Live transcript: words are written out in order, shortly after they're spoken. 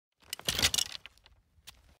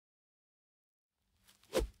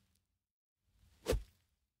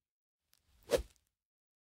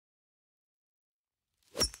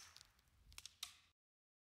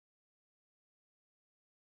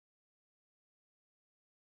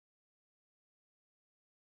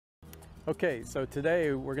Okay, so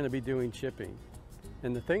today we're going to be doing chipping.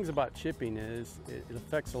 And the things about chipping is it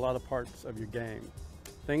affects a lot of parts of your game.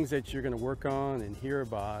 Things that you're going to work on and hear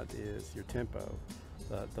about is your tempo,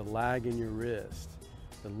 the lag in your wrist,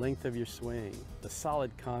 the length of your swing, the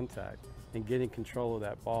solid contact, and getting control of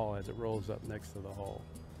that ball as it rolls up next to the hole.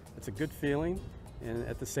 It's a good feeling, and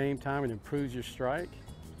at the same time it improves your strike.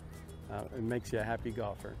 It makes you a happy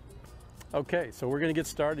golfer. Okay, so we're going to get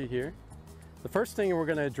started here. The first thing we're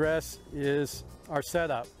going to address is our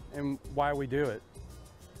setup and why we do it.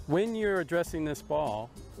 When you're addressing this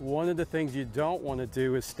ball, one of the things you don't want to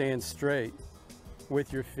do is stand straight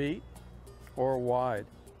with your feet or wide.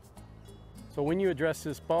 So when you address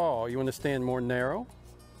this ball, you want to stand more narrow,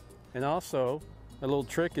 and also a little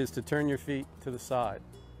trick is to turn your feet to the side.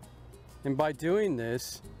 And by doing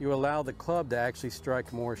this, you allow the club to actually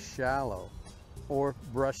strike more shallow, or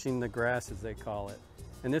brushing the grass as they call it.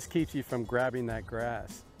 And this keeps you from grabbing that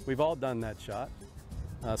grass. We've all done that shot.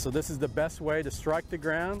 So this is the best way to strike the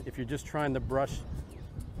ground if you're just trying to brush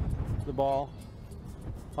the ball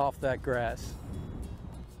off that grass.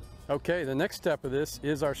 Okay, the next step of this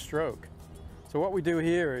is our stroke. So what we do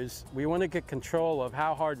here is we want to get control of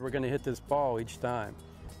how hard we're going to hit this ball each time.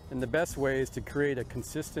 And the best way is to create a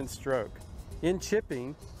consistent stroke. In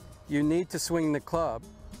chipping, you need to swing the club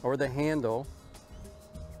or the handle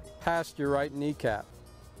past your right kneecap.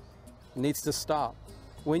 It needs to stop.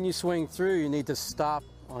 When you swing through, you need to stop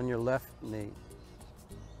on your left knee.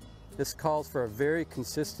 This calls for a very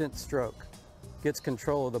consistent stroke. Gets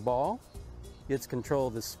control of the ball, gets control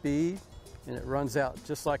of the speed, and it runs out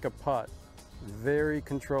just like a putt. Very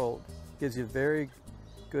controlled. Gives you very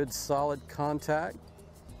good solid contact.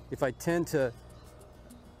 If I tend to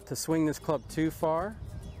swing this club too far,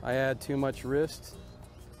 I add too much wrist,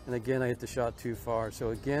 and again I hit the shot too far. So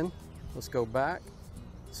again, let's go back.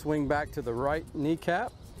 Swing back to the right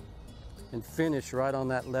kneecap and finish right on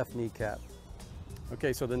that left kneecap.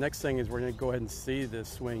 Okay, so the next thing is we're going to go ahead and see this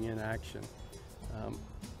swing in action.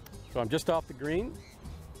 So I'm just off the green.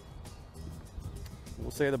 We'll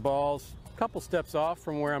say the ball's a couple steps off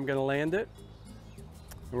from where I'm going to land it.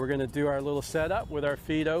 And we're going to do our little setup with our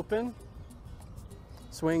feet open.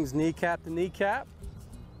 Swings kneecap to kneecap.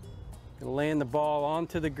 Going to land the ball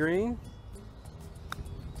onto the green.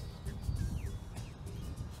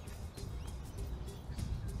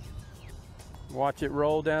 Watch it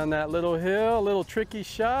roll down that little hill, a little tricky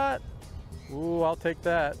shot. Ooh, I'll take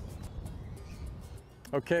that.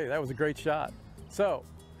 Okay, that was a great shot. So,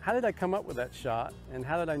 how did I come up with that shot, and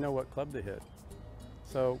how did I know what club to hit?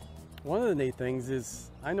 So, one of the neat things is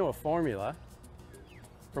I know a formula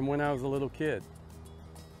from when I was a little kid,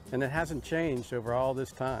 and it hasn't changed over all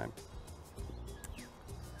this time.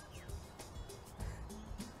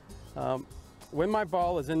 When my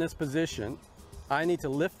ball is in this position, I need to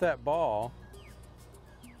lift that ball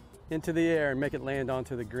into the air and make it land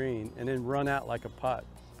onto the green and then run out like a putt.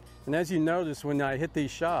 And as you notice, when I hit these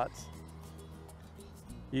shots,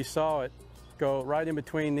 you saw it go right in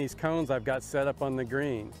between these cones I've got set up on the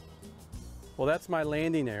green. Well, that's my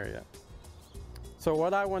landing area. So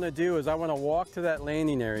what I want to do is I want to walk to that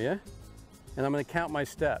landing area, and I'm going to count my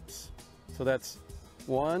steps. So that's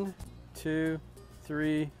 1, 2,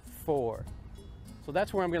 3, 4. So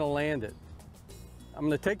that's where I'm going to land it. I'm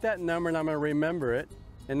going to take that number and I'm going to remember it.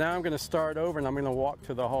 And now I'm going to start over and I'm going to walk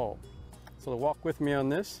to the hole. So walk with me on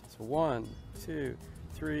this. So 1, 2,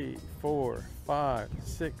 3, 4, 5,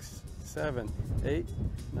 6, 7, 8,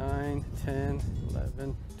 9, 10,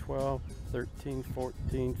 11, 12, 13,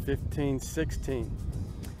 14, 15, 16.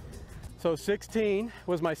 So 16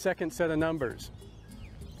 was my second set of numbers.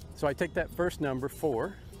 So I take that first number,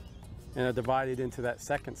 4, and I divide it into that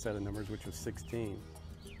second set of numbers, which was 16.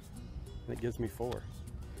 And it gives me 4.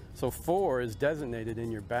 So 4 is designated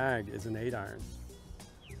in your bag as an 8-iron.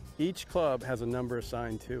 Each club has a number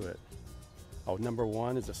assigned to it. Number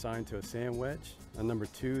 1 is assigned to a sand wedge. Number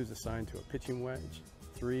 2 is assigned to a pitching wedge.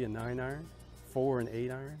 3 a 9-iron. 4 an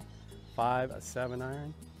 8-iron. 5 a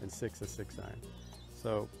 7-iron. And 6 a 6-iron.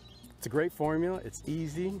 So it's a great formula. It's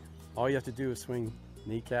easy. All you have to do is swing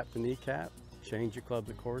kneecap to kneecap, change your clubs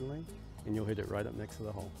accordingly, and you'll hit it right up next to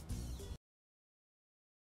the hole.